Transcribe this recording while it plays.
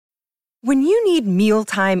When you need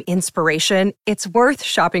mealtime inspiration, it's worth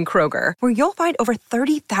shopping Kroger, where you'll find over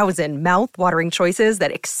 30,000 mouth-watering choices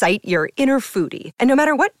that excite your inner foodie. And no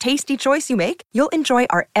matter what tasty choice you make, you'll enjoy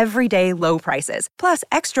our everyday low prices, plus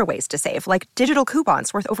extra ways to save, like digital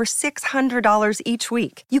coupons worth over $600 each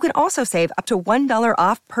week. You can also save up to $1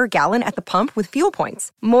 off per gallon at the pump with fuel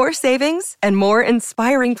points. More savings and more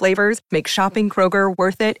inspiring flavors make shopping Kroger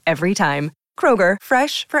worth it every time. Kroger,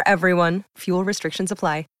 fresh for everyone. Fuel restrictions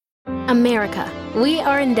apply. America. We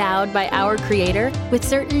are endowed by our Creator with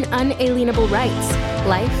certain unalienable rights: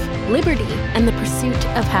 life, liberty, and the pursuit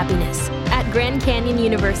of happiness. At Grand Canyon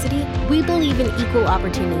University, we believe in equal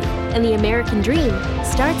opportunity, and the American dream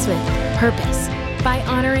starts with purpose. By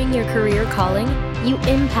honoring your career calling, you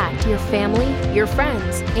impact your family, your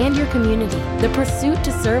friends, and your community. The pursuit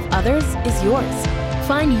to serve others is yours.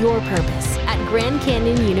 Find your purpose at Grand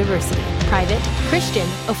Canyon University. Private, Christian,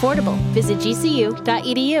 affordable. Visit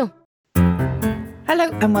gcu.edu. Hello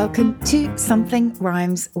and welcome to Something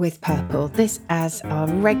Rhymes with Purple. This, as our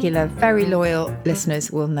regular, very loyal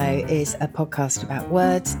listeners will know, is a podcast about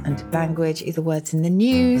words and language, either words in the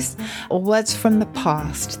news or words from the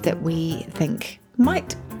past that we think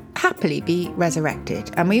might happily be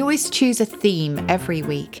resurrected. And we always choose a theme every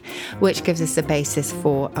week, which gives us a basis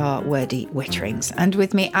for our wordy witterings. And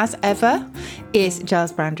with me, as ever, is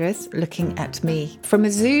Giles Brandreth, looking at me from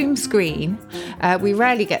a Zoom screen. We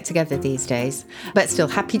rarely get together these days, but still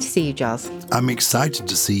happy to see you, Giles. I'm excited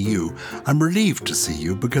to see you. I'm relieved to see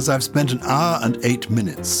you because I've spent 1 hour and 8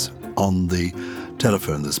 minutes on the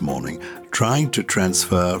telephone this morning trying to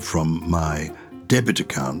transfer from my debit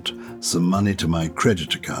account some money to my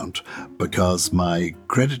credit account because my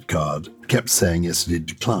credit card kept saying yesterday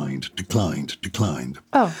declined.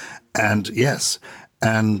 Oh. And yes,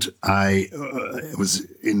 and I was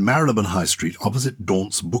in Marylebone High Street opposite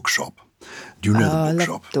Daunt's bookshop. Do you know the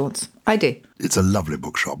bookshop? Daunt's. I do. It's a lovely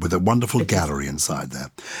bookshop with a wonderful gallery inside there.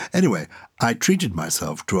 Anyway, I treated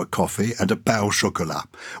myself to a coffee and a pain au chocolat,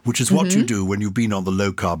 which is what you do when you've been on the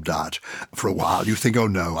low-carb diet for a while. You think, oh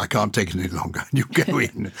no, I can't take it any longer. And you go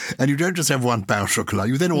in and you don't just have one pain au chocolat,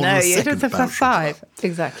 you then order a second pain au chocolat. No, you don't have 5.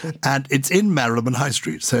 Exactly. And it's in Marylebone High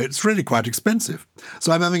Street, so it's really quite expensive.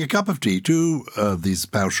 So I'm having a cup of tea, 2 of these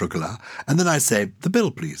pain au chocolat, and then I say, the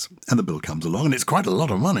bill, please. And the bill comes along, and it's quite a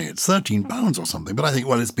lot of money. It's £13 or something. But I think,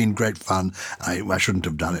 well, it's been great fun. I shouldn't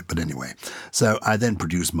have done it, but anyway. So I then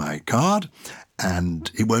produce my card,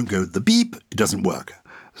 and it won't go, the beep, it doesn't work.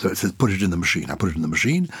 So it says, put it in the machine. I put it in the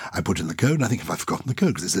machine, I put in the code, and I think, have I forgotten the code?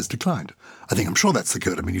 Because it says declined. I'm sure that's the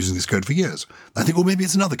code. I've been using this code for years. I think, well, maybe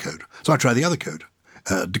it's another code. So I try the other code.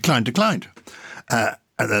 Declined.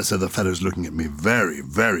 And so the fellow's looking at me very,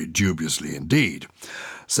 very dubiously indeed.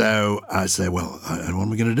 So I say, well, and what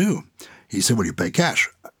am I going to do? He said, well, you pay cash.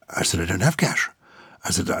 I said, I don't have cash. I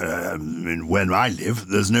said, when I live,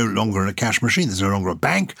 there's no longer a cash machine. There's no longer a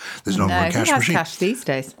bank. There's no longer a cash machine. Who has cash these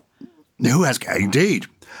days? Who has cash? Indeed.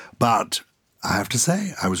 But I have to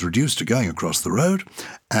say, I was reduced to going across the road,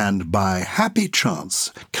 and by happy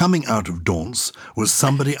chance, coming out of Daunt's was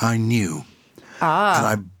somebody I knew.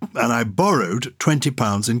 And I borrowed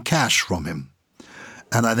 £20 in cash from him.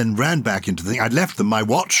 And I then ran back into the thing. I'd left them my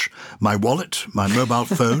watch, my wallet, my mobile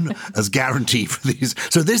phone as guarantee for these.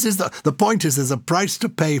 So this is the point is there's a price to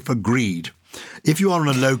pay for greed. If you are on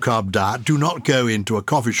a low-carb diet, do not go into a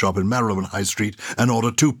coffee shop in Marylebone High Street and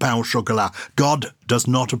order 2 pain au chocolat. God does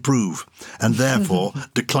not approve and therefore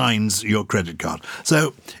declines your credit card.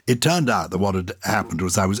 So it turned out that what had happened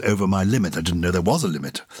was I was over my limit. I didn't know there was a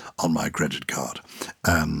limit on my credit card.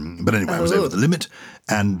 But anyway, I was over the limit.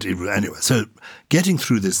 And anyway, so getting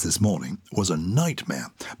through this morning was a nightmare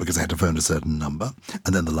because I had to phone a certain number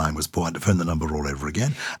and then the line was poor. I had to phone the number all over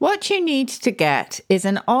again. What you need to get is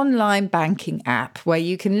an online banking app where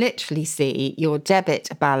you can literally see your debit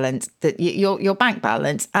balance, your bank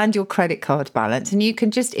balance and your credit card balance. And you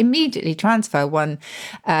can just immediately transfer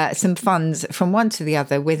some funds from one to the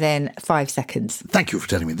other within 5 seconds. Thank you for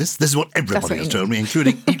telling me this. This is what everybody has told me,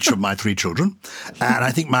 including each of my 3 children. And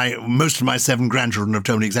I think most of my 7 grandchildren have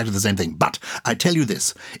told me exactly the same thing. But I tell you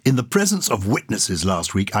this, in the presence of witnesses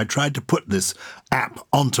last week, I tried to put this app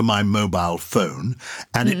onto my mobile phone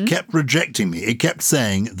and it kept rejecting me. It kept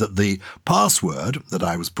saying that the password that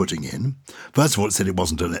I was putting in, first of all, it said it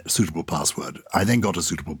wasn't a suitable password. I then got a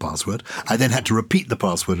suitable password. I then had to repeat the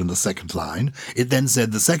password in the second line. It then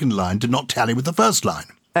said the second line did not tally with the first line.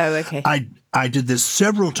 Oh, okay. I did this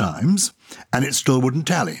several times and it still wouldn't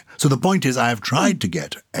tally. So the point is I have tried to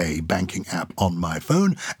get a banking app on my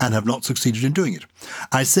phone and have not succeeded in doing it.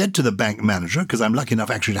 I said to the bank manager, because I'm lucky enough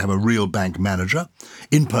actually to have a real bank manager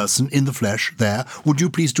in person, in the flesh there, would you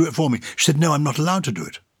please do it for me? She said, no, I'm not allowed to do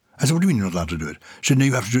it. I said, what do you mean you're not allowed to do it? She said, no,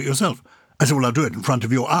 you have to do it yourself. I said, well, I'll do it in front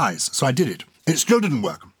of your eyes. So I did it. It still didn't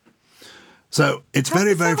work. So it's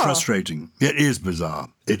very, very frustrating. It is bizarre.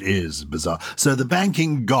 It is bizarre. So the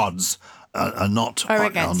banking gods are not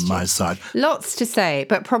on my side. Lots to say,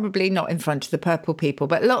 but probably not in front of the purple people,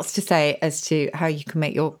 but lots to say as to how you can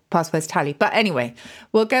make your passwords tally. But anyway,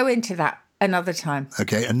 we'll go into that another time.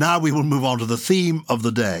 Okay, and now we will move on to the theme of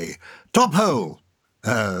the day. Top hole.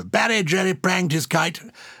 Barry Jerry pranked his kite.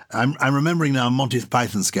 I'm remembering now a Monty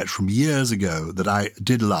Python sketch from years ago that I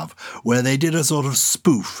did love, where they did a sort of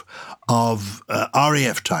spoof of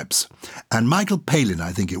RAF types. And Michael Palin,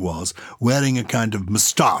 I think it was, wearing a kind of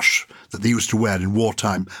moustache that they used to wear in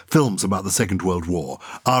wartime films about the Second World War,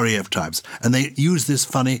 RAF types. And they used this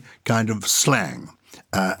funny kind of slang.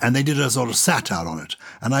 And they did a sort of satire on it.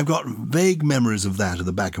 And I've got vague memories of that at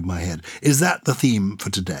the back of my head. Is that the theme for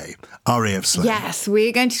today? RAF slang? Yes,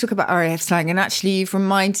 we're going to talk about RAF slang. And actually, you've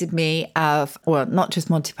reminded me of, well, not just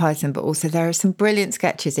Monty Python, but also there are some brilliant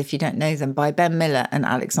sketches, if you don't know them, by Ben Miller and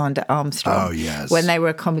Alexander Armstrong. Oh, yes. When they were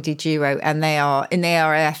a comedy duo. And they are in the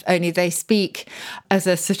RAF, only they speak as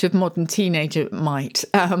a sort of modern teenager might.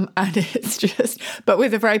 And it's just, but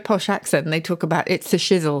with a very posh accent. And they talk about it's a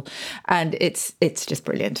shizzle. And it's just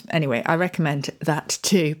brilliant. Anyway, I recommend that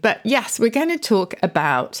too. But yes, we're going to talk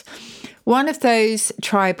about one of those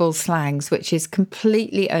tribal slangs which is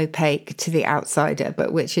completely opaque to the outsider,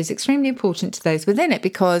 but which is extremely important to those within it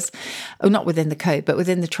because, or not within the code, but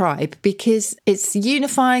within the tribe, because it's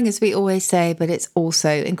unifying, as we always say, but it's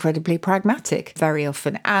also incredibly pragmatic very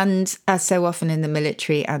often. And as so often in the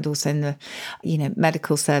military and also in the,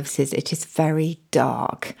 medical services, it is very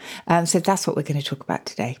dark. So that's what we're going to talk about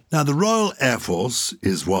today. Now, the Royal Air Force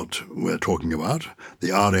is what we're talking about,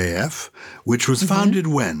 the RAF, which was founded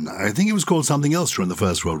when? I think it was called something else during the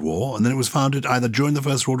First World War, and then it was founded either during the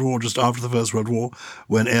First World War or just after the First World War,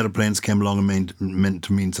 when aeroplanes came along and meant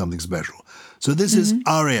to mean something special. So this is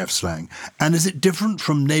RAF slang. And is it different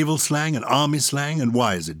from naval slang and army slang, and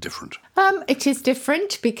why is it different? It is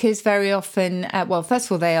different because very often, first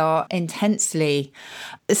of all, they are intensely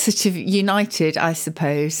sort of united, I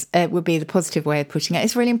suppose, would be the positive way of putting it.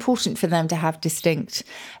 It's really important for them to have distinct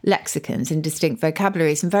lexicons and distinct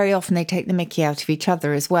vocabularies, and very often they take the mickey out of each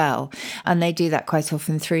other as well, and they do that quite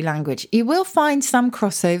often through language. You will find some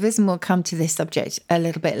crossovers, and we'll come to this subject a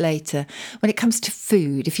little bit later. When it comes to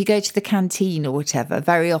food, if you go to the canteen or whatever,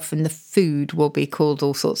 very often the food will be called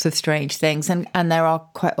all sorts of strange things, and there are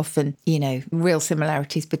quite often, real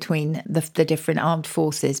similarities between the different armed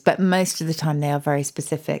forces, but most of the time they are very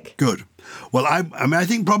specific. Good. Well, I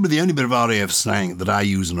think probably the only bit of RAF slang that I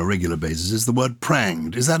use on a regular basis is the word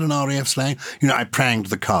pranged. Is that an RAF slang? I pranged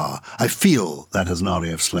the car. I feel that has an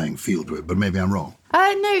RAF slang feel to it, but maybe I'm wrong.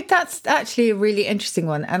 No, that's actually a really interesting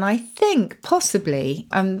one. And I think possibly,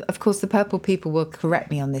 of course, the purple people will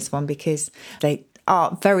correct me on this one because they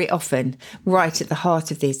are very often right at the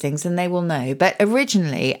heart of these things, and they will know. But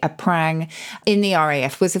originally, a prang in the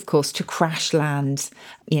RAF was, of course, to crash land,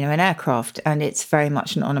 an aircraft, and it's very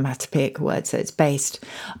much an onomatopoeic word. So it's based,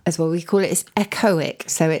 as what we call it, is echoic.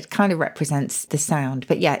 So it kind of represents the sound.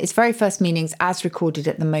 But yeah, its very first meanings, as recorded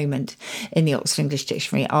at the moment in the Oxford English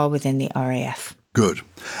Dictionary, are within the RAF. Good.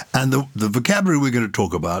 And the vocabulary we're going to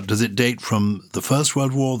talk about, does it date from the First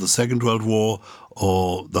World War, the Second World War,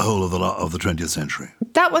 or the whole of the 20th century?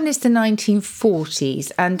 That one is the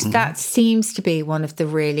 1940s, and that seems to be one of the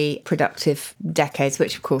really productive decades,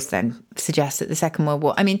 which of course then suggests that the Second World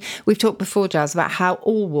War. I mean, we've talked before, Giles, about how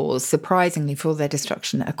all wars, surprisingly for all their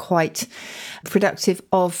destruction, are quite productive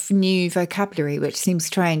of new vocabulary, which seems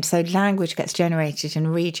strange. So language gets generated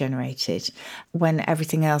and regenerated when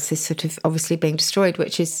everything else is sort of obviously being destroyed,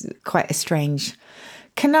 which is quite a strange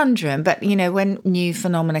conundrum. But, when new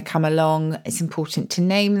phenomena come along, it's important to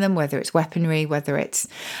name them, whether it's weaponry, whether it's,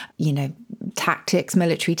 tactics,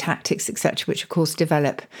 military tactics, etc., which of course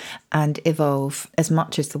develop and evolve as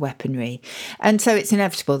much as the weaponry. And so it's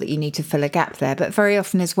inevitable that you need to fill a gap there. But very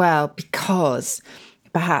often as well, because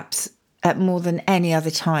perhaps at more than any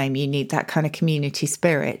other time, you need that kind of community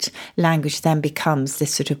spirit. Language then becomes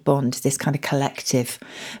this sort of bond, this kind of collective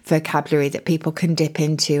vocabulary that people can dip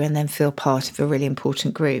into and then feel part of a really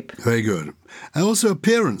important group. Very good. And also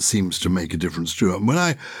appearance seems to make a difference too. When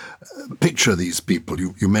I picture these people,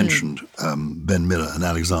 you mentioned Ben Miller and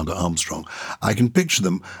Alexander Armstrong, I can picture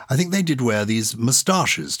them. I think they did wear these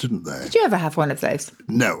moustaches, didn't they? Did you ever have one of those?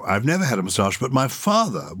 No, I've never had a moustache, but my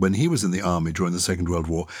father, when he was in the army during the Second World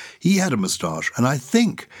War, he had a moustache, and I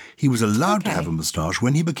think he was allowed to have a moustache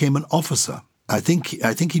when he became an officer. I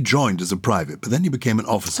think he joined as a private, but then he became an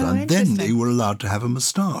officer, and then they were allowed to have a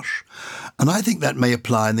moustache. And I think that may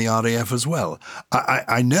apply in the RAF as well.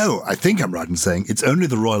 I think I'm right in saying it's only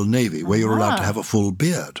the Royal Navy where you're allowed to have a full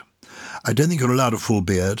beard. I don't think you're allowed a full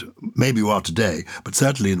beard. Maybe you are today, but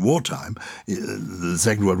certainly in wartime, the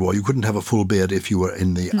Second World War, you couldn't have a full beard if you were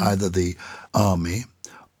in either the Army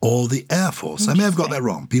or the Air Force. I may have got that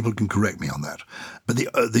wrong. People can correct me on that. But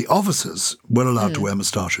the officers were allowed to wear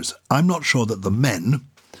moustaches. I'm not sure that the men,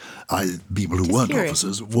 people who weren't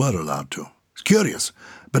officers, were allowed to. It's curious.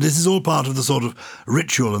 But this is all part of the sort of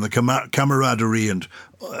ritual and the camaraderie and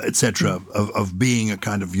etc. of being a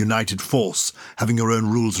kind of united force, having your own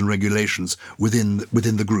rules and regulations within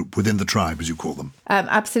the group, within the tribe, as you call them.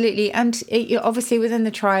 Absolutely. And obviously within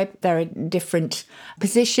the tribe, there are different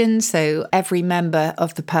positions. So every member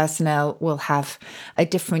of the personnel will have a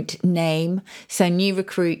different name. So new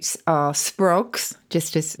recruits are Sprogs,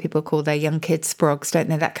 just as people call their young kids Sprogs, don't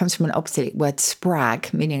they? That comes from an obsolete word,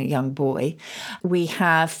 sprag, meaning a young boy. We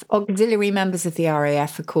have auxiliary members of the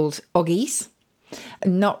RAF are called Oggies.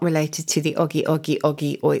 Not related to the oggy,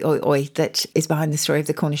 oi, oi, oi that is behind the story of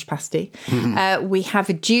the Cornish pasty. Mm-hmm. We have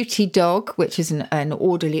a duty dog, which is an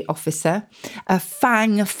orderly officer. A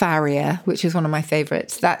fang farrier, which is one of my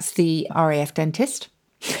favourites. That's the RAF dentist,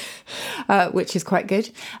 which is quite good.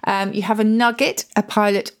 You have a nugget, a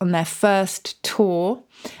pilot on their first tour.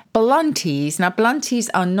 Blunties. Now, blunties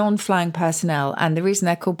are non-flying personnel, and the reason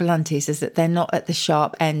they're called blunties is that they're not at the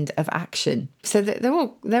sharp end of action. So they're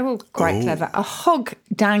all quite clever. A hog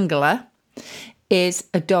dangler is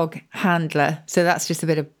a dog handler. So that's just a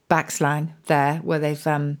bit of backslang there, where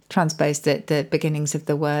they've transposed the beginnings of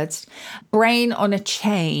the words. Brain on a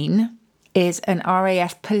chain is an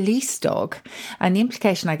RAF police dog. And the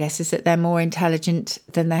implication, I guess, is that they're more intelligent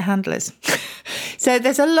than their handlers. So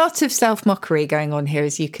there's a lot of self-mockery going on here,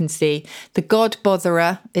 as you can see. The God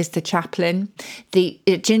Botherer is the chaplain. The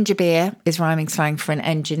ginger beer is rhyming slang for an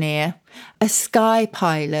engineer. A sky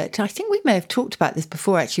pilot. I think we may have talked about this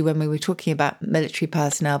before, actually, when we were talking about military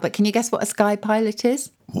personnel. But can you guess what a sky pilot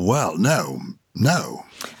is? Well, no.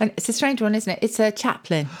 And it's a strange one, isn't it? It's a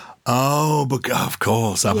chaplain. Oh, but of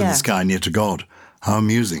course, up in the sky near to God. How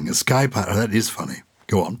amusing. A sky pilot, that is funny.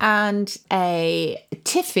 Go on. And a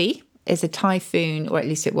Tiffy is a Typhoon, or at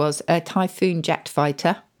least it was, a Typhoon jet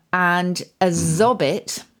fighter. And a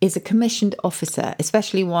Zobbit is a commissioned officer,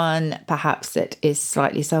 especially one perhaps that is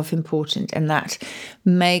slightly self-important, and that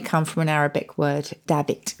may come from an Arabic word,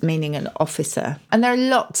 dabit, meaning an officer. And there are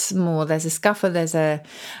lots more. There's a scuffer, there's a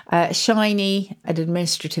shiny, an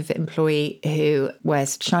administrative employee who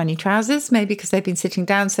wears shiny trousers, maybe because they've been sitting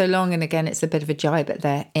down so long, and again, it's a bit of a jibe at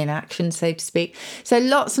their inaction, so to speak. So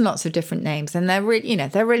lots and lots of different names, and they're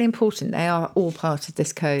really important. They are all part of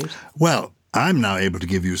this code. Well, I'm now able to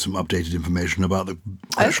give you some updated information about the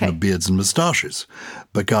question of beards and moustaches,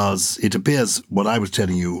 because it appears what I was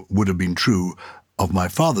telling you would have been true of my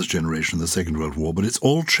father's generation in the Second World War, but it's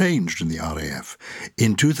all changed in the RAF.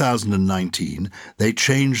 In 2019, they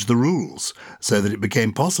changed the rules so that it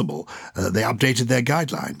became possible. They updated their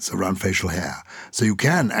guidelines around facial hair. So you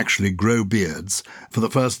can actually grow beards for the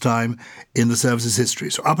first time in the service's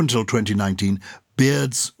history. So up until 2019,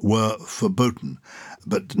 beards were verboten.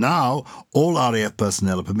 But now, all RAF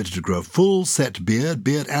personnel are permitted to grow a full-set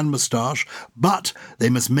beard and moustache, but they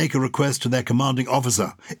must make a request to their commanding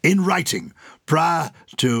officer, in writing, prior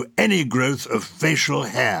to any growth of facial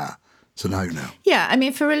hair. So now you know. Yeah, I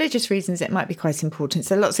mean, for religious reasons, it might be quite important.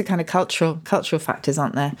 So lots of kind of cultural factors,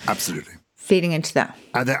 aren't there? Absolutely. Feeding into that.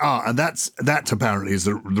 There are, and that apparently is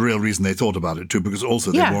the real reason they thought about it too, because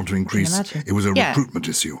also they want to increase. It was a recruitment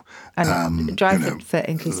issue. And drive for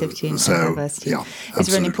inclusivity in diversity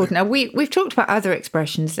is really important. Now we've talked about other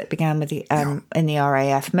expressions that began with the in the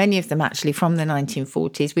RAF. Many of them actually from the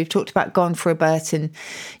 1940s. We've talked about "gone for a Burton"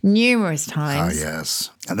 numerous times. Ah, yes,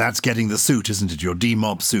 and that's getting the suit, isn't it? Your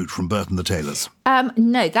D-mob suit from Burton the Tailors.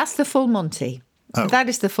 No, that's the full Monty. Oh. That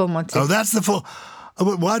is the full Monty. Oh, that's the full.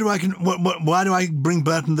 Why do I bring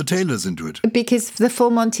Burton the Tailors into it? Because the full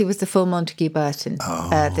Monty was the full Montague Burton,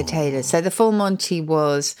 the Tailors. So the full Monty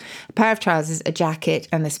was a pair of trousers, a jacket,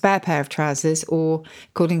 and a spare pair of trousers, or,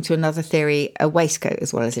 according to another theory, a waistcoat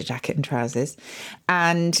as well as a jacket and trousers.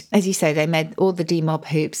 And as you say, they made all the D-mob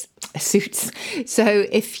suits. So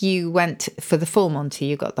if you went for the full Monty,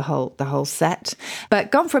 you got the whole set. But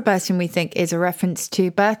 "Gone for a Burton," we think, is a reference to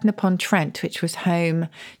Burton-upon-Trent, which was home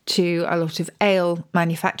to a lot of ale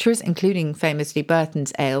manufacturers, including famously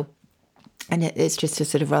Burton's Ale. And it's just a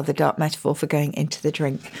sort of rather dark metaphor for going into the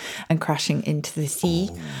drink and crashing into the sea.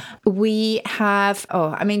 We have,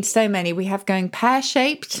 so many. We have going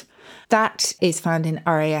pear-shaped, That is found in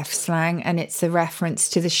RAF slang, and it's a reference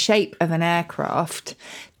to the shape of an aircraft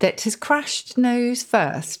that has crashed nose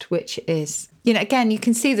first, which is, again, you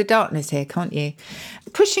can see the darkness here, can't you?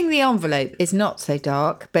 Pushing the envelope is not so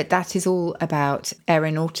dark, but that is all about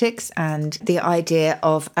aeronautics and the idea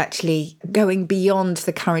of actually going beyond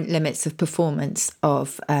the current limits of performance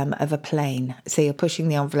of a plane. So you're pushing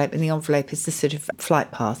the envelope, and the envelope is the sort of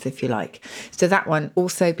flight path, if you like. So that one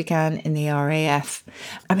also began in the RAF.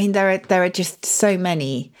 I mean, there are just so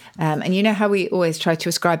many. And you know how we always try to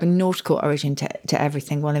ascribe a nautical origin to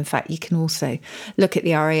everything? Well, in fact, you can also look at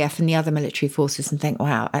the RAF and the other military forces and think,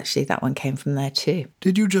 wow, actually that one came from there too.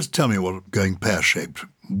 Did you just tell me what going pear-shaped?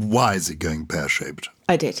 Why is it going pear-shaped?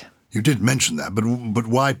 I did. You did mention that, but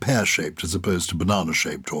why pear-shaped as opposed to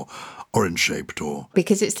banana-shaped or orange-shaped or?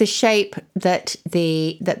 Because it's the shape that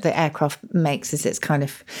the aircraft makes as its kind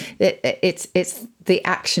of it's the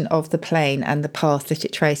action of the plane and the path that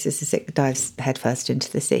it traces as it dives headfirst into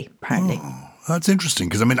the sea, apparently. Oh. That's interesting,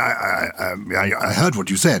 because, I mean, I heard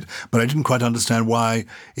what you said, but I didn't quite understand why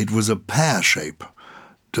it was a pear shape.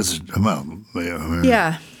 Does it,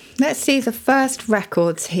 Yeah. Let's see the first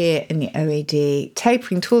records here in the OED,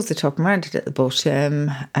 tapering towards the top and rounded at the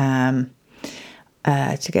bottom to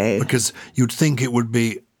go. Because you'd think it would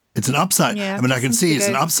be, it's an upside, Yeah, I mean, I can see it's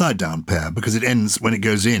an upside down pear, because it ends, when it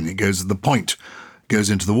goes in, it goes, the point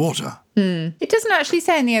goes into the water. It doesn't actually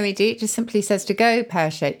say in the OED, it just simply says to go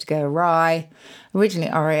pear-shaped, to go awry.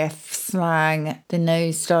 Originally RAF slang, the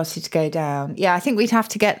nose started to go down. Yeah, I think we'd have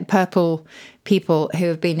to get purple people who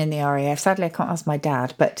have been in the RAF. Sadly, I can't ask my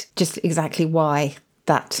dad, but just exactly why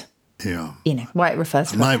that, why it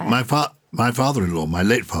refers to my father-in-law, my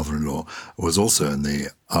late father-in-law, was also in the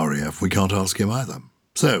RAF. We can't ask him either.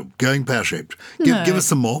 So, going pear-shaped. Give us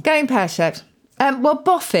some more. Going pear-shaped. Well,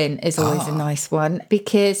 boffin is always a nice one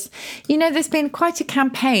because, there's been quite a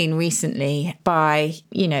campaign recently by,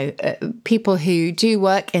 people who do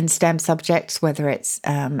work in STEM subjects, whether it's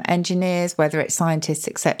engineers, whether it's scientists,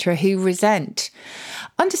 etc., who resent,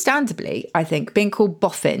 understandably, I think, being called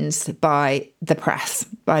boffins by the press,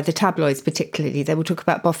 by the tabloids particularly. They will talk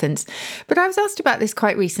about boffins. But I was asked about this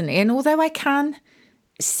quite recently, and although I can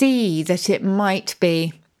see that it might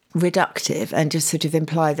be reductive and just sort of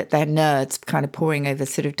imply that they're nerds kind of poring over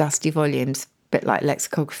sort of dusty volumes, a bit like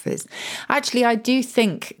lexicographers. Actually, I do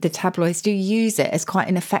think the tabloids do use it as quite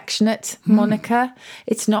an affectionate moniker.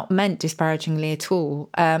 It's not meant disparagingly at all.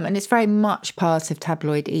 And it's very much part of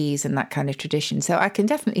tabloid-ese and that kind of tradition. So I can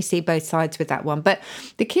definitely see both sides with that one. But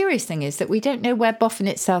the curious thing is that we don't know where boffin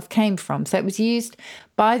itself came from. So it was used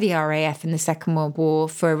by the RAF in the Second World War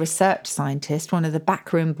for a research scientist, one of the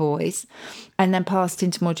backroom boys, and then passed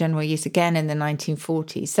into more general use again in the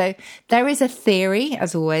 1940s. So there is a theory,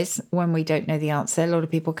 as always, when we don't know the answer, a lot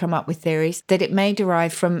of people come up with theories, that it may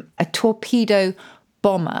derive from a torpedo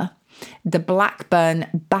bomber, the Blackburn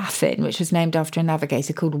Baffin, which was named after a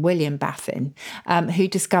navigator called William Baffin, who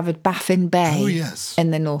discovered Baffin Bay in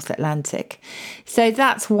the North Atlantic. So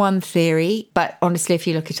that's one theory, but honestly, if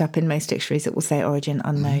you look it up in most dictionaries, it will say origin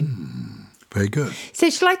unknown. Very good. So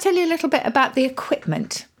shall I tell you a little bit about the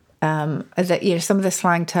equipment? Some of the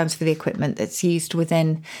slang terms for the equipment that's used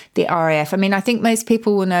within the RAF. I mean, I think most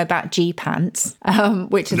people will know about G-pants,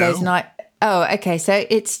 which are those night. Oh, okay. So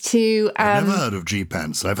it's to... I've never heard of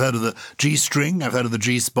G-pants. I've heard of the G-string. I've heard of the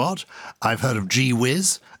G-spot. I've heard of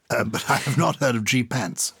G-whiz. But I have not heard of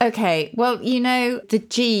G-pants. Okay. Well, the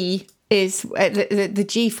G is... the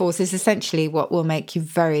G-force is essentially what will make you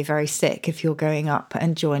very, very sick if you're going up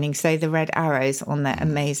and joining, say, the Red Arrows on their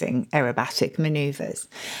amazing aerobatic manoeuvres.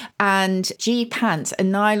 And G-pants are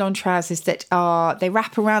nylon trousers that they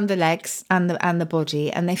wrap around the legs and the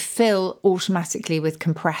body, and they fill automatically with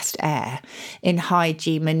compressed air in high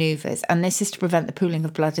G manoeuvres. And this is to prevent the pooling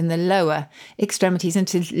of blood in the lower extremities and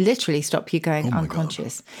to literally stop you going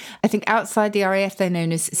unconscious. God. I think outside the RAF, they're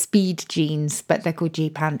known as speed jeans, but they're called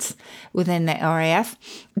G-pants within the RAF.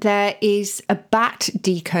 There is a BAT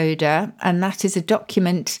decoder, and that is a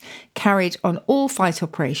document carried on all flight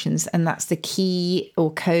operations, and that's the key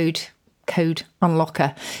or code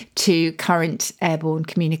unlocker to current airborne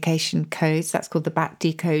communication codes. That's called the BAT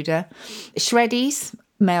decoder. Shreddies,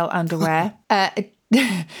 male underwear. I'm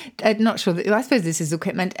not sure. I suppose this is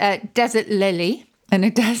equipment. Desert Lily. And a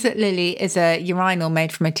Desert Lily is a urinal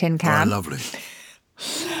made from a tin can. Oh, lovely.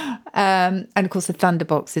 And of course, the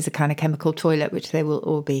Thunderbox is a kind of chemical toilet, which they will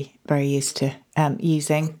all be very used to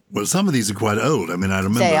using. Well, some of these are quite old. I mean, I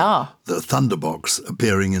remember They are. the Thunderbox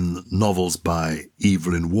appearing in novels by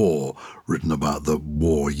Evelyn Waugh, written about the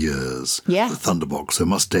war years. Yeah. The Thunderbox. So it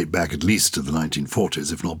must date back at least to the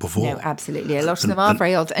 1940s, if not before. No, absolutely. A lot of them are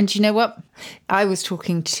very old. And do you know what? I was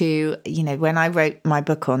talking to, when I wrote my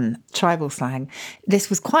book on tribal slang, this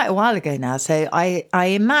was quite a while ago now. So I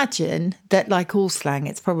imagine that, like all slang,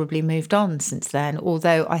 it's probably moved on since then,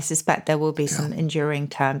 although I suspect there will be some enduring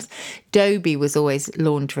terms. Doby was always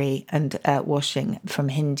laundry and washing from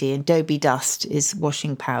Hindi, and Doby dust is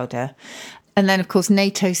washing powder. And then, of course,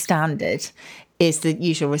 NATO standard is the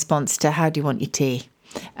usual response to how do you want your tea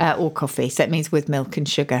or coffee. So it means with milk and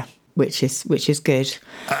sugar, which is good.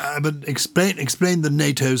 But explain the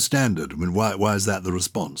NATO standard. I mean, why is that the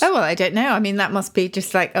response? Oh, well, I don't know. I mean, that must be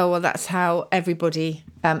just like, oh, well, that's how everybody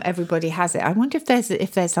has it. I wonder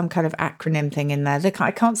if there's some kind of acronym thing in there.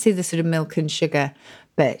 I can't see the sort of milk and sugar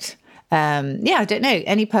bit. I don't know.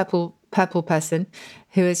 Any purple person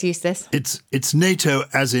who has used this? It's NATO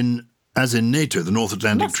as in NATO, the North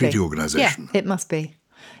Atlantic Treaty Organization. Yeah, it must be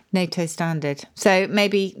NATO standard. So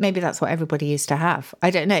maybe that's what everybody used to have. I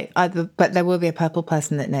don't know. But there will be a purple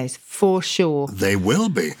person that knows for sure. They will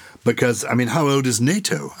be, because I mean, how old is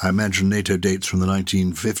NATO? I imagine NATO dates from the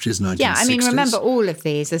 1950s, 1960s. Yeah, I mean, remember all of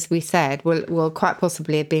these, as we said, will quite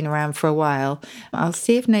possibly have been around for a while. I'll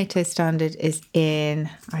see if NATO standard is in.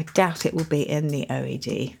 I doubt it will be in the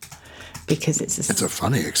OED. Because it's a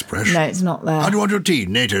funny expression. No, it's not there. How do you want your tea?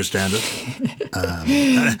 NATO standard.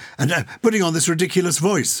 and putting on this ridiculous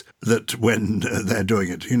voice that when they're doing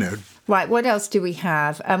it, Right, what else do we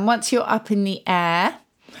have? Once you're up in the air,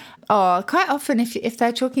 quite often if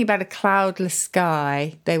they're talking about a cloudless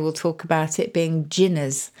sky, they will talk about it being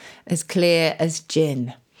jinners, as clear as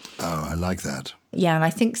gin. Oh, I like that. Yeah, and I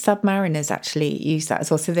think submariners actually use that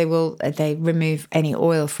as well. So they remove any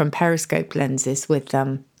oil from periscope lenses with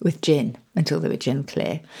gin until they were gin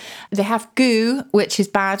clear. They have goo, which is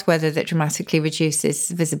bad weather that dramatically reduces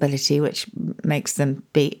visibility, which makes them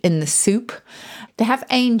be in the soup. They have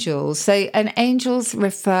angels. So an angels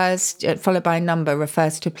followed by a number,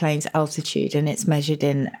 refers to a plane's altitude, and it's measured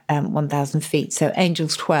in 1,000 feet. So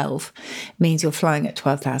angels 12 means you're flying at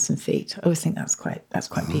 12,000 feet. I always think that's quite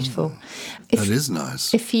beautiful. That is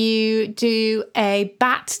nice. If you do a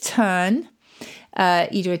bat turn,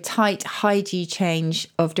 you do a tight high G change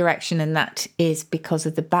of direction, and that is because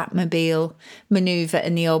of the Batmobile maneuver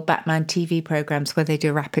in the old Batman TV programs where they do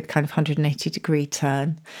a rapid kind of 180-degree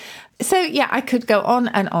turn. So, yeah, I could go on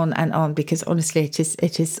and on and on because honestly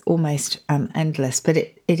it is almost endless, but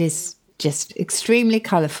it is just extremely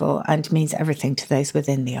colourful and means everything to those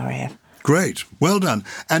within the RAF. Great. Well done.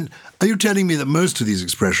 And are you telling me that most of these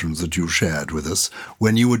expressions that you shared with us,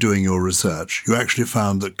 when you were doing your research, you actually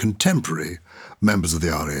found that contemporary members of the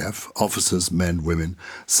RAF, officers, men, women,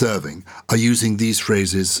 serving, are using these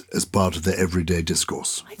phrases as part of their everyday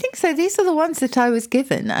discourse? I think so. These are the ones that I was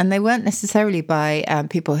given, and they weren't necessarily by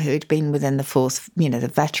people who had been within the force,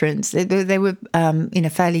 the veterans. They were,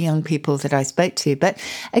 fairly young people that I spoke to. But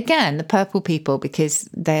again, the purple people, because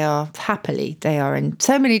they are in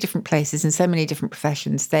so many different places and so many different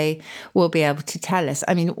professions, they will be able to tell us.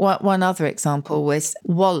 I mean, one other example was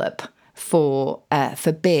wallop for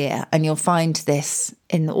beer, and you'll find this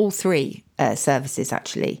in all three services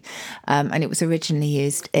actually, and it was originally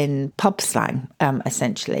used in pub slang,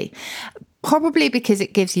 essentially. Probably because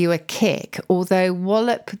it gives you a kick, although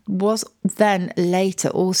wallop was then later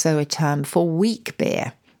also a term for weak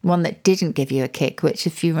beer, one that didn't give you a kick, which,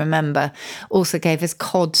 if you remember, also gave us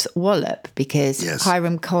Cod's wallop, because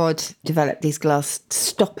Hiram Cod developed these glass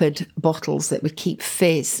stoppered bottles that would keep the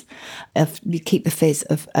fizz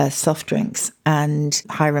of soft drinks, and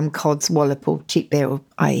Hiram Cod's wallop, or cheap beer,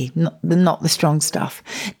 i.e. not the strong stuff,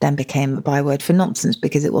 then became a byword for nonsense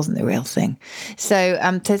because it wasn't the real thing. So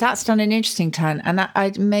that's done an interesting turn, and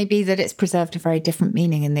it may be that it's preserved a very different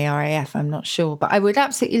meaning in the RAF, I'm not sure, but I would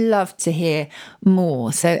absolutely love to hear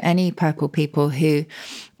more. So any purple people who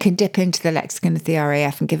can dip into the lexicon of the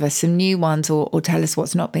RAF and give us some new ones, or tell us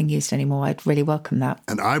what's not being used anymore, I'd really welcome that.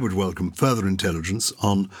 And I would welcome further intelligence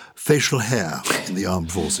on facial hair in the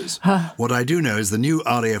armed forces. What I do know is the new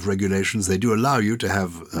RAF regulations, they do allow you to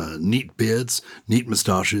have neat beards, neat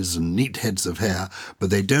moustaches and neat heads of hair, but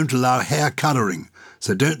they don't allow hair colouring.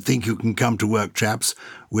 So don't think you can come to work, chaps,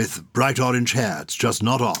 with bright orange hair. It's just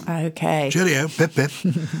not on. Okay. Cheerio, pip, pip.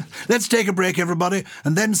 Let's take a break, everybody,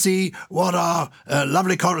 and then see what our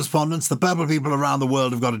lovely correspondents, the purple people around the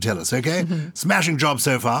world, have got to tell us, okay? Smashing job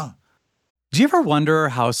so far. Do you ever wonder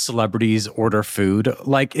how celebrities order food?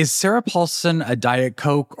 Like, is Sarah Paulson a Diet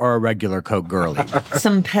Coke or a regular Coke girlie?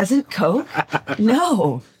 Some peasant Coke?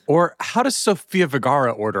 No. Or how does Sofia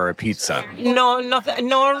Vergara order a pizza? No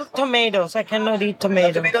tomatoes. I cannot eat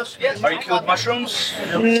tomatoes. Yes. Are you cool with mushrooms?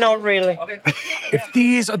 Not really. If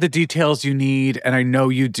these are the details you need, and I know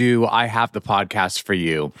you do, I have the podcast for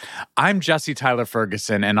you. I'm Jesse Tyler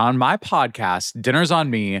Ferguson, and on my podcast, Dinner's on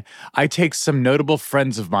Me, I take some notable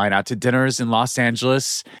friends of mine out to dinners in Los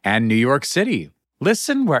Angeles and New York City.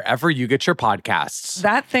 Listen wherever you get your podcasts.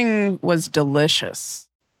 That thing was delicious.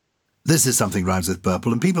 This is Something Rhymes with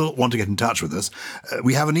Purple, and people want to get in touch with us.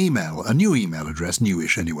 We have a new email address,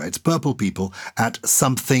 newish anyway. It's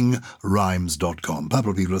purplepeople@somethingrhymes.com.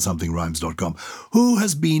 Purplepeople@somethingrhymes.com. Who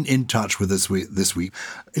has been in touch with us this week?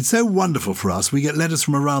 It's so wonderful for us. We get letters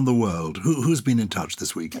from around the world. Who's been in touch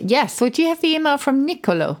this week? Yes, so do you have the email from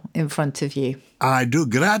Nicolo in front of you? I do.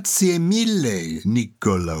 Grazie mille,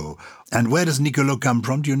 Nicolo. And where does Nicolo come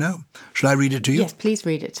from, do you know? Shall I read it to you? Yes, please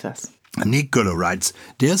read it to us. Nicolo writes,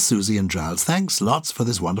 Dear Susie and Giles, thanks lots for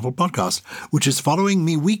this wonderful podcast, which is following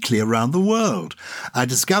me weekly around the world. I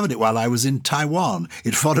discovered it while I was in Taiwan.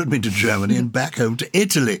 It followed me to Germany and back home to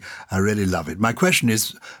Italy. I really love it. My question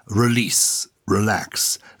is, release,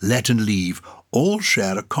 relax, let and leave, all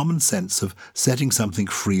share a common sense of setting something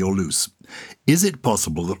free or loose. Is it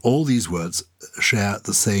possible that all these words share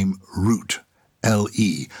the same root,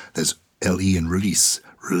 L-E? There's L-E in release,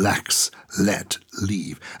 relax, let,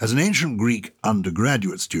 leave. As an ancient Greek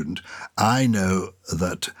undergraduate student, I know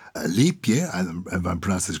that leipia, if I'm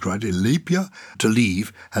pronouncing this correctly, leipia, to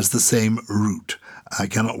leave, has the same root. I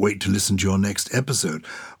cannot wait to listen to your next episode.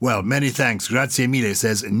 Well, many thanks. Grazie mille,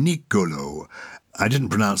 says Nicolo. I didn't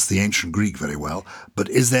pronounce the ancient Greek very well, but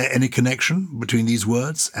is there any connection between these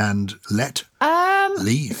words and let?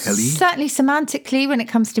 Leave, L-E? Certainly semantically, when it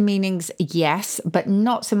comes to meanings, yes, but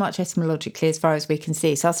not so much etymologically as far as we can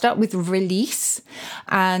see. So I'll start with release,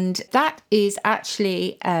 and that is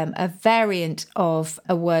actually a variant of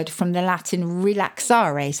a word from the Latin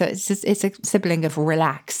relaxare. So it's a sibling of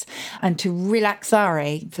relax. And to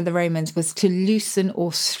relaxare for the Romans was to loosen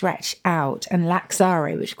or stretch out. And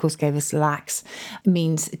laxare, which of course gave us lax,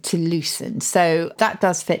 means to loosen. So that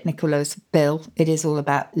does fit Nicolo's bill. It is all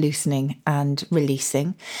about loosening and releasing.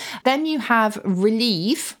 Then you have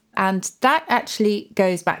relieve, and that actually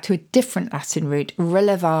goes back to a different Latin root,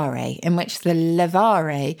 relevare, in which the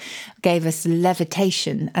levare gave us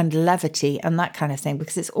levitation and levity and that kind of thing,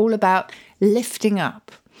 because it's all about lifting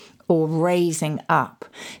up or raising up.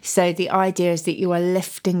 So the idea is that you are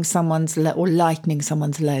lifting someone's or lightening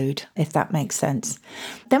someone's load, if that makes sense.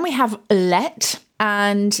 Then we have let.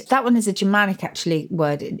 And that one is a Germanic, actually,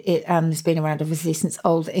 word. It has been around, obviously, since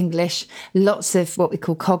Old English. Lots of what we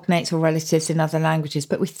call cognates or relatives in other languages.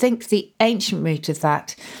 But we think the ancient root of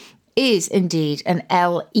that is indeed an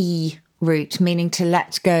L-E root, meaning to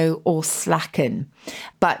let go or slacken.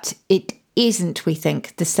 But it isn't, we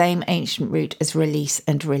think, the same ancient root as release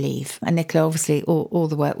and relieve. And Nicola, obviously, all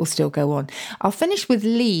the work will still go on. I'll finish with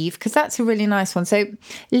leave, because that's a really nice one. So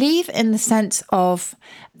leave in the sense of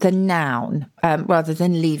the noun, rather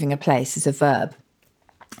than leaving a place as a verb.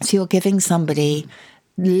 So you're giving somebody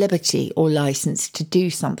liberty or license to do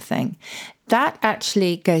something. That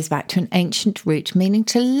actually goes back to an ancient root meaning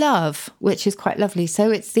to love, which is quite lovely.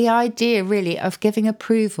 So it's the idea really of giving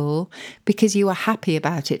approval because you are happy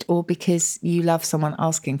about it or because you love someone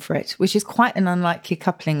asking for it, which is quite an unlikely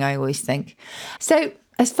coupling, I always think. So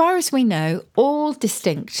as far as we know, all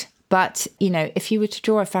distinct. But, you know, if you were to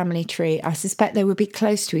draw a family tree, I suspect they would be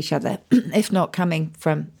close to each other, if not coming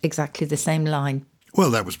from exactly the same line.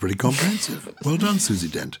 Well, that was pretty comprehensive. Well done, Susie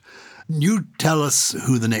Dent. You tell us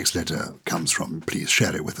who the next letter comes from. Please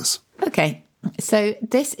share it with us. Okay, so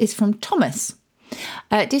this is from Thomas.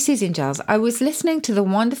 Dear Susie and Giles, I was listening to the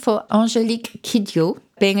wonderful Angélique Kidjo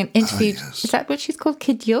being interviewed. Yes. Is that what she's called,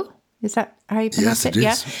 Kidjo? Is that how you pronounce it?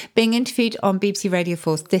 Yes, it is. Yeah. Being interviewed on BBC Radio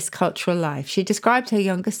 4's This Cultural Life. She described her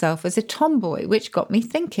younger self as a tomboy, which got me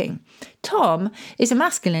thinking. Tom is a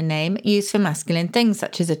masculine name used for masculine things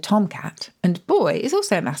such as a tomcat, and boy is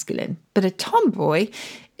also masculine, but a tomboy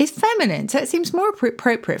is feminine. So it seems more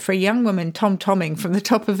appropriate for a young woman tom-tomming from the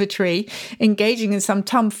top of a tree, engaging in some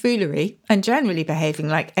tomfoolery and generally behaving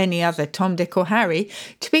like any other Tom, Dick or Harry,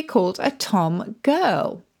 to be called a tom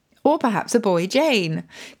girl. Or perhaps a boy Jane.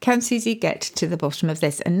 Can Susie get to the bottom of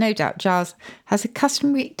this? And no doubt Giles has a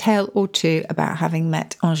customary tale or two about having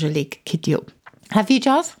met Angélique Kidjo. Have you,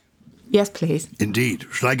 Giles? Yes, please. Indeed.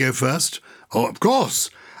 Shall I go first? Oh, of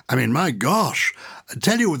course. I mean, my gosh. I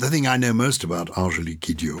tell you, the thing I know most about Angélique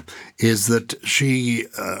Kidjo is that she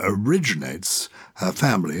originates her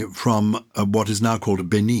family from what is now called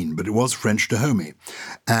Benin, but it was French Dahomey.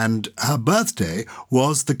 And her birthday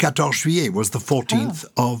was the 14 juillet, was the 14th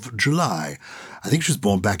of July. I think she was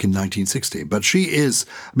born back in 1960. But she is,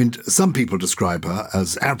 I mean, some people describe her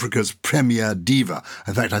as Africa's premier diva.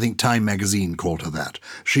 In fact, I think Time magazine called her that.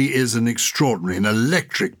 She is an extraordinary, an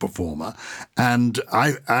electric performer. And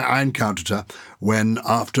I encountered her when,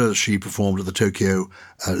 after she performed at the Tokyo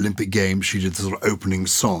Olympic Games, she did the sort of opening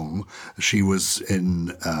song. She was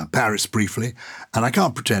in Paris briefly, and I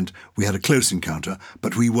can't pretend we had a close encounter,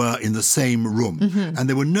 but we were in the same room, and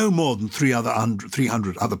there were no more than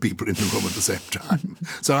 300 other people in the room at the same time.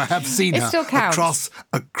 So I have seen It her still counts.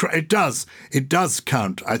 it does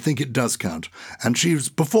count. I think it does count. And she's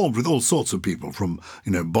performed with all sorts of people, from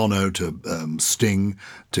Bono to Sting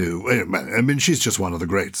to, I mean, she's just one of the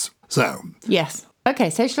greats. So Yes. Okay,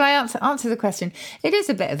 so shall I answer the question? It is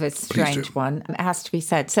a bit of a strange one, it has to be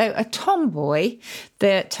said. So a tomboy,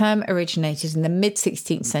 the term originated in the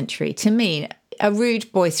mid-16th century to mean a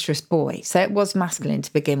rude, boisterous boy. So it was masculine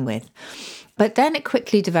to begin with. But then it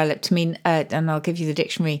quickly developed to mean, and I'll give you the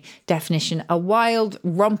dictionary definition, a wild,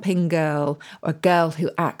 romping girl, or a girl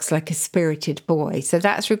who acts like a spirited boy. So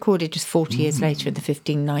that's recorded just 40 years later in the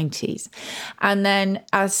 1590s. And then,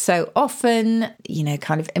 as so often,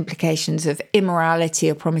 kind of implications of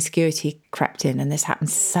immorality or promiscuity crept in. And this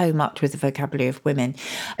happens so much with the vocabulary of women.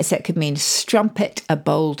 So it could mean strumpet, a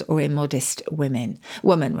bold or immodest woman.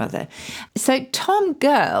 So Tom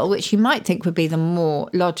Girl, which you might think would be the more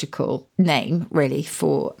logical name, really,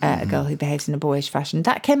 for a girl who behaves in a boyish fashion,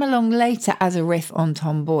 that came along later as a riff on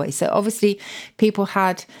tomboy. So obviously people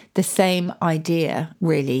had the same idea,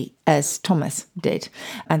 really, as Thomas did,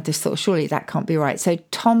 and just thought, surely that can't be right. So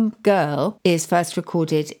Tom Girl is first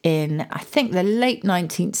recorded in, I think, the late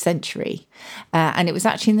 19th century, and it was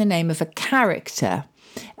actually in the name of a character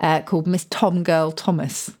called Miss Tom Girl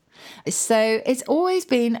Thomas. So it's always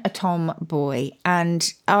been a tomboy,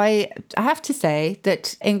 and I have to say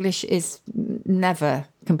that English is never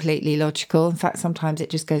completely logical. In fact, sometimes it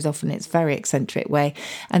just goes off in its very eccentric way,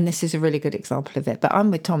 and this is a really good example of it. But I'm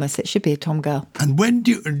with Thomas, it should be a Tom Girl. And when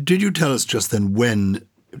did you tell us just then when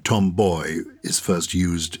tomboy is first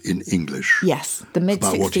used in English? Yes, the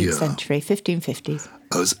mid-16th century, 1550s.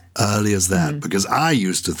 As early as that, because I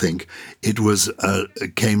used to think it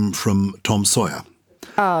came from Tom Sawyer.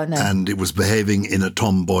 Oh, no. And it was behaving in a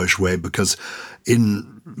tomboyish way because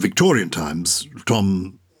in Victorian times,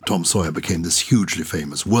 Tom Sawyer became this hugely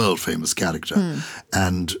famous, world-famous character.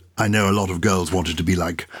 And I know a lot of girls wanted to be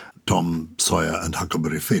like Tom Sawyer and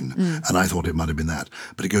Huckleberry Finn, and I thought it might have been that.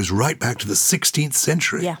 But it goes right back to the 16th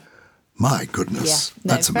century. Yeah. My goodness, yeah.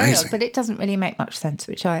 No, that's very amazing. odd, but it doesn't really make much sense,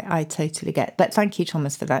 which I totally get. But thank you,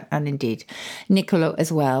 Thomas, for that, and indeed Nicola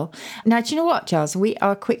as well. Now, do you know what, Giles? We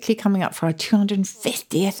are quickly coming up for our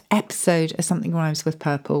 250th episode of Something Rhymes with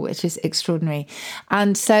Purple, which is extraordinary.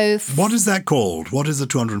 And so... What is that called? What is the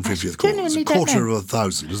 250th called? It's a quarter of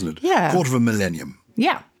 1,000, isn't it? Yeah. Quarter of a millennium.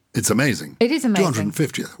 Yeah. It's amazing. It is amazing.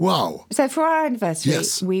 250th. Wow. So for our anniversary,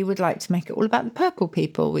 Yes. we would like to make it all about the purple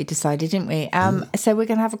people, we decided, didn't we? So we're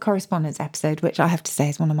going to have a correspondence episode, which I have to say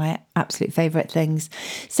is one of my absolute favourite things.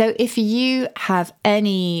 So if you have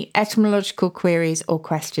any etymological queries or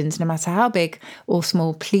questions, no matter how big or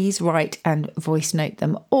small, please write and voice note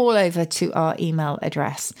them all over to our email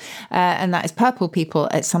address. And that is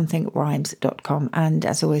purplepeople@somethingrhymes.com. And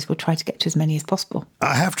as always, we'll try to get to as many as possible.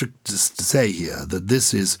 I have to just say here that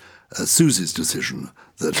this is Susie's decision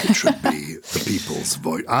that it should be the people's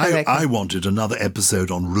voice. I wanted another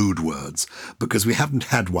episode on rude words because we haven't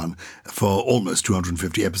had one for almost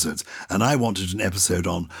 250 episodes. And I wanted an episode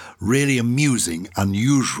on really amusing,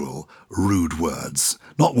 unusual rude words.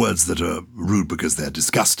 Not words that are rude because they're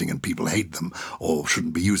disgusting and people hate them or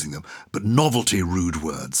shouldn't be using them, but novelty rude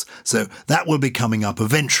words. So that will be coming up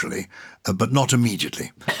eventually, but not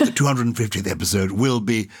immediately. The 250th episode will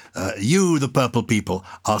be you, the purple people,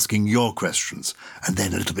 asking your questions. And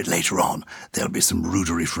then a little bit later on, there'll be some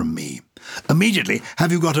rudery from me. Immediately,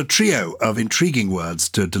 have you got a trio of intriguing words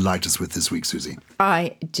to delight us with this week, Susie?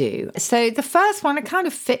 I do. So the first one, it kind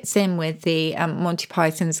of fits in with the Monty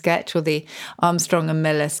Python sketch or the Armstrong and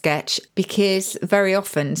Miller sketch, because very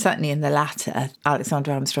often, certainly in the latter,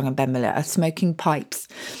 Alexander Armstrong and Ben Miller are smoking pipes.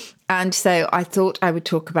 And so I thought I would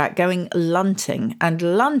talk about going lunting. And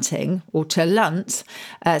lunting, or to lunt,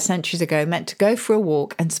 centuries ago, meant to go for a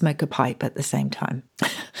walk and smoke a pipe at the same time.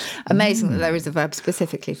 Amazing that there is a verb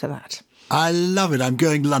specifically for that. I love it. I'm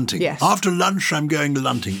going lunting. Yes. After lunch, I'm going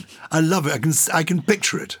lunting. I love it. I can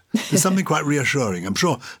picture it. There's something quite reassuring. I'm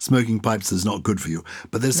sure smoking pipes is not good for you,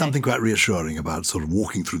 but there's something quite reassuring about sort of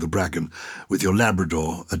walking through the bracken with your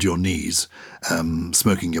Labrador at your knees,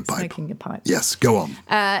 smoking your pipe. Smoking your pipe. Yes, go on.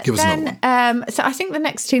 Give us another one. So I think the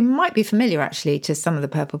next two might be familiar, actually, to some of the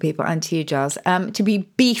purple people and to you, Giles. To be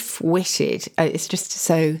beef-witted, it's just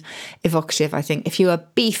so evocative, I think. If you are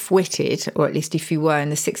beef-witted, or at least if you were in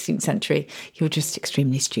the 16th century, you're just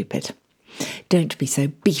extremely stupid. Don't be so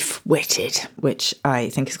beef-witted, which I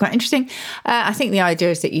think is quite interesting. I think the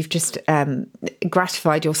idea is that you've just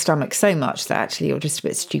gratified your stomach so much that actually you're just a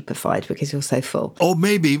bit stupefied because you're so full. Or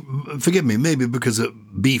maybe, forgive me, maybe because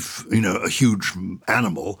beef, a huge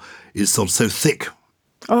animal is sort of so thick.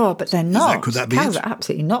 Oh, but they're not. Could that be Cows it? are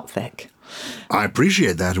absolutely not thick. I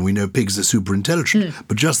appreciate that, and we know pigs are super intelligent,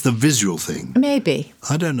 but just the visual thing. Maybe.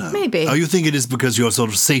 I don't know. Maybe. Oh, you think it is because you're sort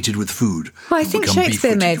of sated with food? Well, I think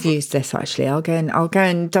Shakespeare may have used this, actually. I'll go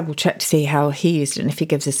and double check to see how he used it and if he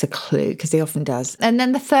gives us a clue, because he often does. And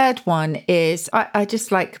then the third one is, I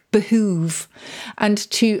just like behoove. And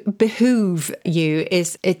to behoove you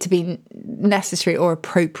is it to be necessary or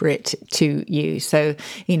appropriate to you. So,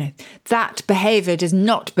 that behaviour does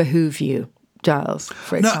not behoove you. Giles,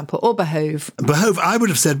 for example, or behove. Behove, I would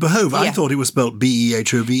have said behove. Yeah. I thought it was spelled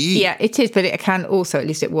B-E-H-O-V-E. Yeah, it is, but it can also, at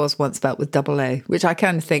least it was once spelled with double O, which I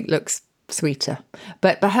kind of think looks sweeter.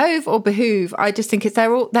 But behove or behoove, I just think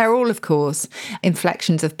they're all, of course,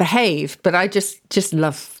 inflections of behave, but I just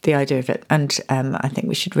love the idea of it, and I think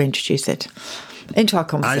we should reintroduce it into our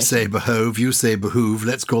conversation. I say behove, you say behoove.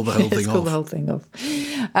 Let's call the whole thing off. Let's call the whole thing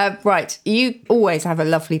off. Right, you always have a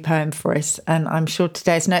lovely poem for us, and I'm sure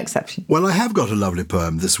today's no exception. Well, I have got a lovely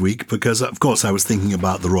poem this week because, of course, I was thinking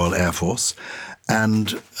about the Royal Air Force,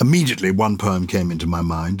 and immediately one poem came into my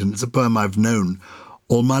mind, and it's a poem I've known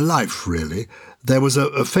all my life, really. There was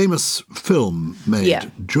a famous film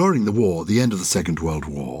made during the war, the end of the Second World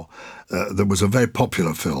War. That was a very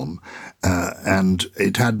popular film, and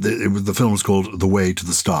the film was called The Way to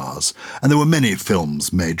the Stars. And there were many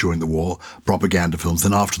films made during the war, propaganda films,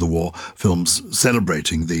 then after the war, films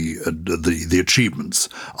celebrating the achievements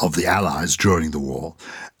of the Allies during the war.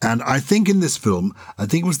 And I think in this film,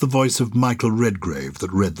 it was the voice of Michael Redgrave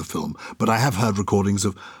that read the film, but I have heard recordings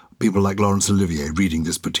of people like Laurence Olivier reading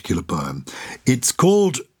this particular poem. It's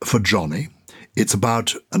called For Johnny. It's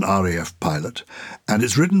about an RAF pilot, and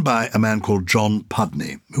it's written by a man called John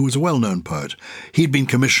Pudney, who was a well-known poet. He'd been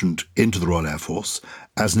commissioned into the Royal Air Force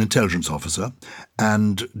as an intelligence officer,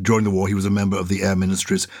 and during the war he was a member of the Air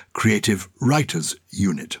Ministry's Creative Writers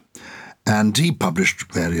Unit. And he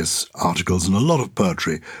published various articles and a lot of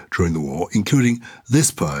poetry during the war, including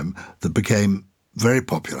this poem that became very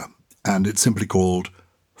popular, and it's simply called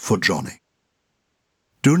For Johnny.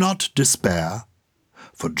 Do not despair,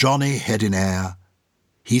 for Johnny head in air,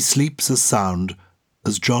 he sleeps as sound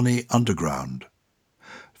as Johnny underground.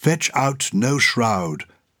 Fetch out no shroud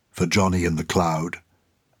for Johnny in the cloud,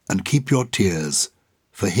 and keep your tears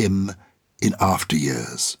for him in after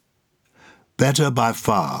years. Better by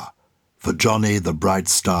far for Johnny the bright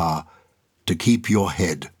star to keep your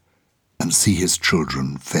head and see his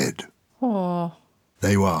children fed. Aww.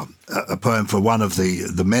 There you are, a poem for one of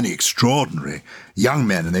the many extraordinary young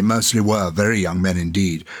men, and they mostly were very young men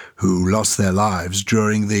indeed, who lost their lives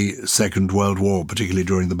during the Second World War, particularly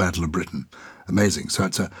during the Battle of Britain. Amazing. So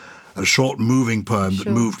it's a short, moving poem that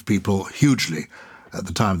moved people hugely at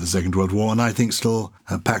the time of the Second World War, and I think still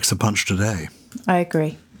packs a punch today. I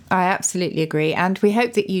agree. I absolutely agree. And we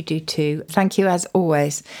hope that you do too. Thank you, as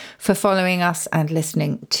always, for following us and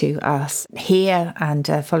listening to us here and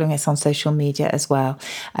following us on social media as well.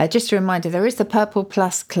 Just a reminder, there is the Purple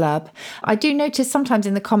Plus Club. I do notice sometimes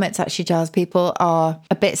in the comments, actually, Giles, people are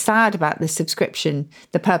a bit sad about the subscription,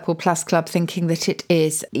 the Purple Plus Club, thinking that it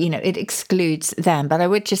is, it excludes them. But I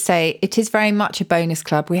would just say it is very much a bonus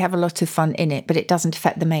club. We have a lot of fun in it, but it doesn't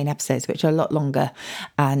affect the main episodes, which are a lot longer.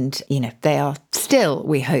 And, they are still,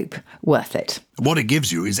 we hope, worth it. What it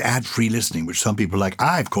gives you is ad-free listening, which some people like.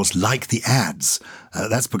 I, of course, like the ads.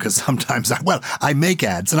 That's because sometimes I make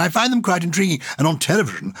ads and I find them quite intriguing. And on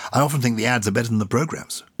television, I often think the ads are better than the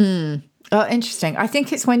programmes. Oh, interesting. I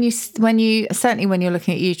think it's when you certainly when you're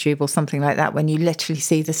looking at YouTube or something like that, when you literally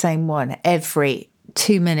see the same one every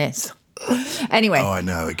 2 minutes. Anyway. Oh, I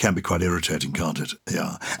know. It can be quite irritating, can't it?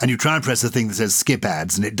 Yeah. And you try and press the thing that says skip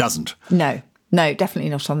ads and it doesn't. No. No, definitely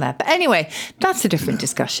not on there. But anyway, that's a different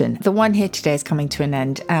discussion. The one here today is coming to an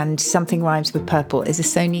end, and Something Rhymes with Purple is a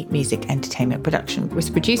Sony Music Entertainment production. It was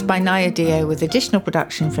produced by Naya Dio with additional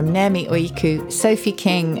production from Naomi Oiku, Sophie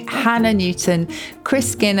King, Hannah Newton,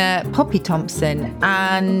 Chris Skinner, Poppy Thompson,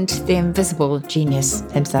 and the invisible genius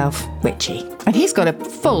himself, Richie. And he's got a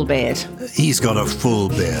full beard. He's got a full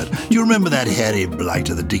beard. Do you remember that hairy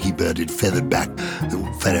blighter, the dicky-birded, feathered back,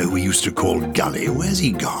 the fellow we used to call Gully? Where's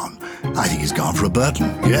he gone? I think he's gone for a Burton,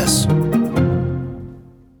 yes.